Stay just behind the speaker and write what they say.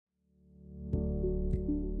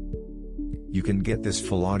You can get this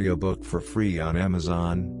full audiobook for free on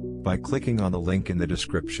Amazon by clicking on the link in the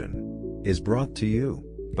description. Is brought to you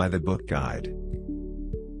by the Book Guide.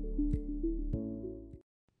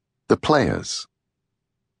 The Players.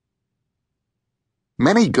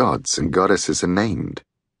 Many gods and goddesses are named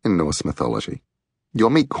in Norse mythology. You'll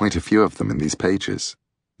meet quite a few of them in these pages.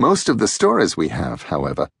 Most of the stories we have,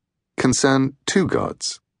 however, concern two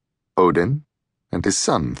gods, Odin and his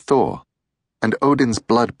son Thor, and Odin's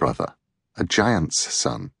blood brother, a giant's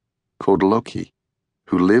son called Loki,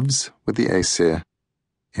 who lives with the Aesir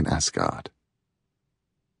in Asgard.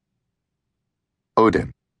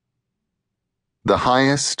 Odin. The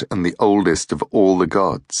highest and the oldest of all the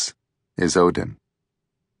gods is Odin.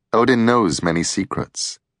 Odin knows many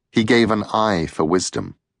secrets. He gave an eye for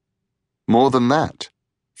wisdom. More than that,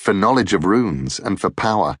 for knowledge of runes and for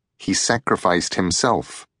power, he sacrificed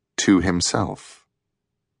himself to himself.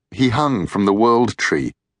 He hung from the world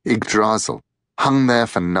tree, Yggdrasil, hung there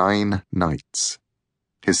for 9 nights.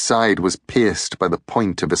 His side was pierced by the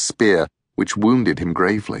point of a spear, which wounded him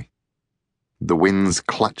gravely. The winds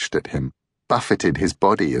clutched at him, buffeted his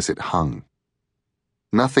body as it hung.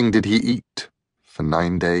 Nothing did he eat for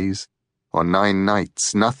 9 days, or 9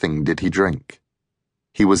 nights, nothing did he drink.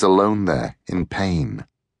 He was alone there, in pain,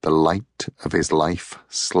 the light of his life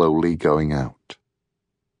slowly going out.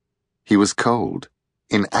 He was cold,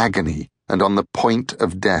 in agony, and on the point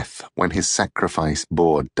of death when his sacrifice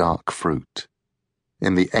bore dark fruit.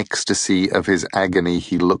 In the ecstasy of his agony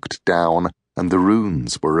he looked down, and the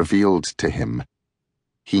runes were revealed to him.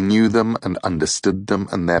 He knew them and understood them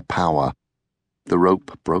and their power. The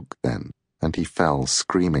rope broke then, and he fell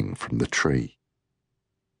screaming from the tree.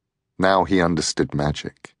 Now he understood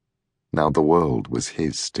magic. Now the world was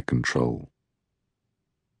his to control.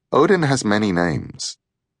 Odin has many names.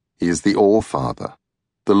 He is the All-Father,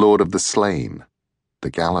 the Lord of the Slain,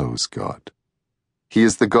 the Gallows God. He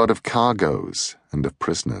is the god of cargoes and of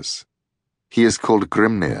prisoners. He is called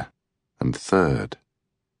Grimnir and Third.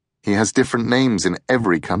 He has different names in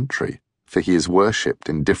every country, for he is worshipped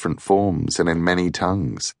in different forms and in many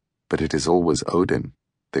tongues, but it is always Odin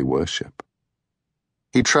they worship.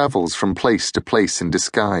 He travels from place to place in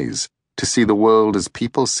disguise to see the world as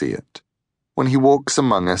people see it. When he walks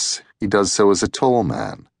among us, he does so as a tall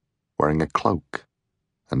man, wearing a cloak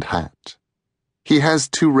and hat. He has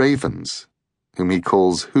 2 ravens, whom he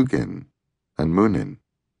calls Hugin and Munin,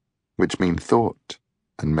 which mean thought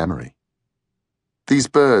and memory. These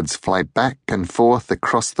birds fly back and forth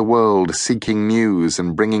across the world seeking news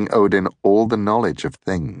and bringing Odin all the knowledge of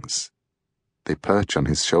things. They perch on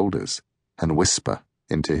his shoulders and whisper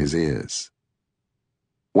into his ears.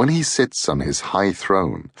 When he sits on his high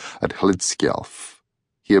throne at Hlidskjalf,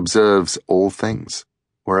 he observes all things,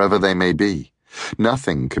 wherever they may be.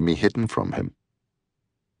 Nothing can be hidden from him.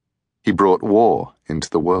 He brought war into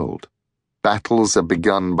the world. Battles are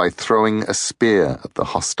begun by throwing a spear at the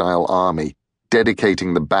hostile army,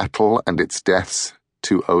 dedicating the battle and its deaths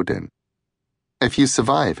to Odin. If you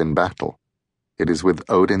survive in battle, it is with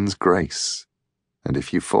Odin's grace, and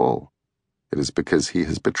if you fall, it is because he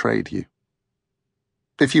has betrayed you.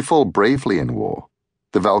 If you fall bravely in war,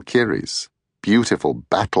 the Valkyries, beautiful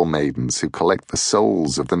battle maidens who collect the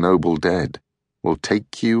souls of the noble dead, will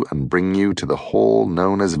take you and bring you to the hall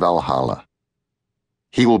known as Valhalla.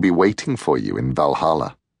 He will be waiting for you in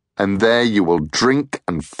Valhalla, and there you will drink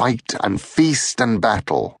and fight and feast and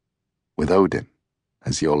battle, with Odin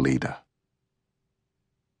as your leader.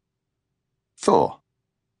 Thor.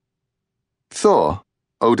 Thor,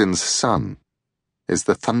 Odin's son, is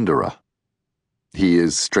the Thunderer. He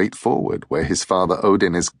is straightforward where his father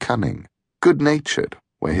Odin is cunning, good-natured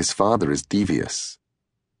where his father is devious.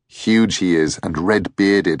 Huge he is and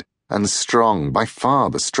red-bearded and strong, by far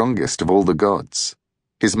the strongest of all the gods.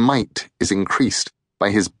 His might is increased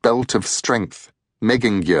by his belt of strength,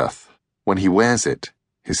 Megingjöth. When he wears it,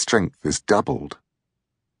 his strength is doubled.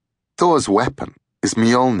 Thor's weapon is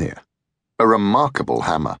Mjolnir, a remarkable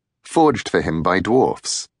hammer forged for him by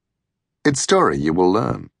dwarfs. Its story you will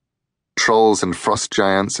learn. Trolls and frost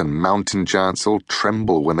giants and mountain giants all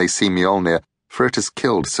tremble when they see Mjolnir, for it has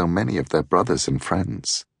killed so many of their brothers and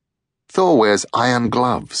friends. Thor wears iron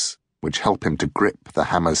gloves, which help him to grip the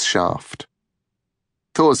hammer's shaft.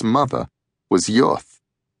 Thor's mother was Jothe,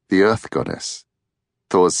 the earth goddess.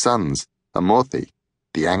 Thor's sons are Morthi,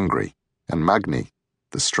 the angry, and Magni,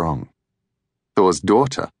 the strong. Thor's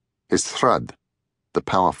daughter is Thrud, the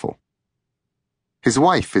powerful. His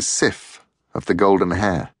wife is Sif, of the golden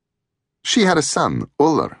hair. She had a son,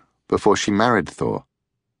 Ullr, before she married Thor,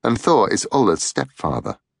 and Thor is Ullr's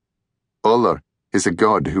stepfather. Ullr is a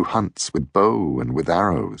god who hunts with bow and with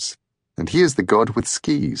arrows, and he is the god with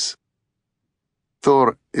skis.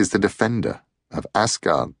 Thor is the defender of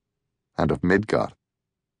Asgard and of Midgard.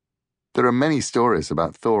 There are many stories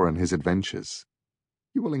about Thor and his adventures.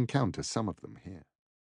 You will encounter some of them here.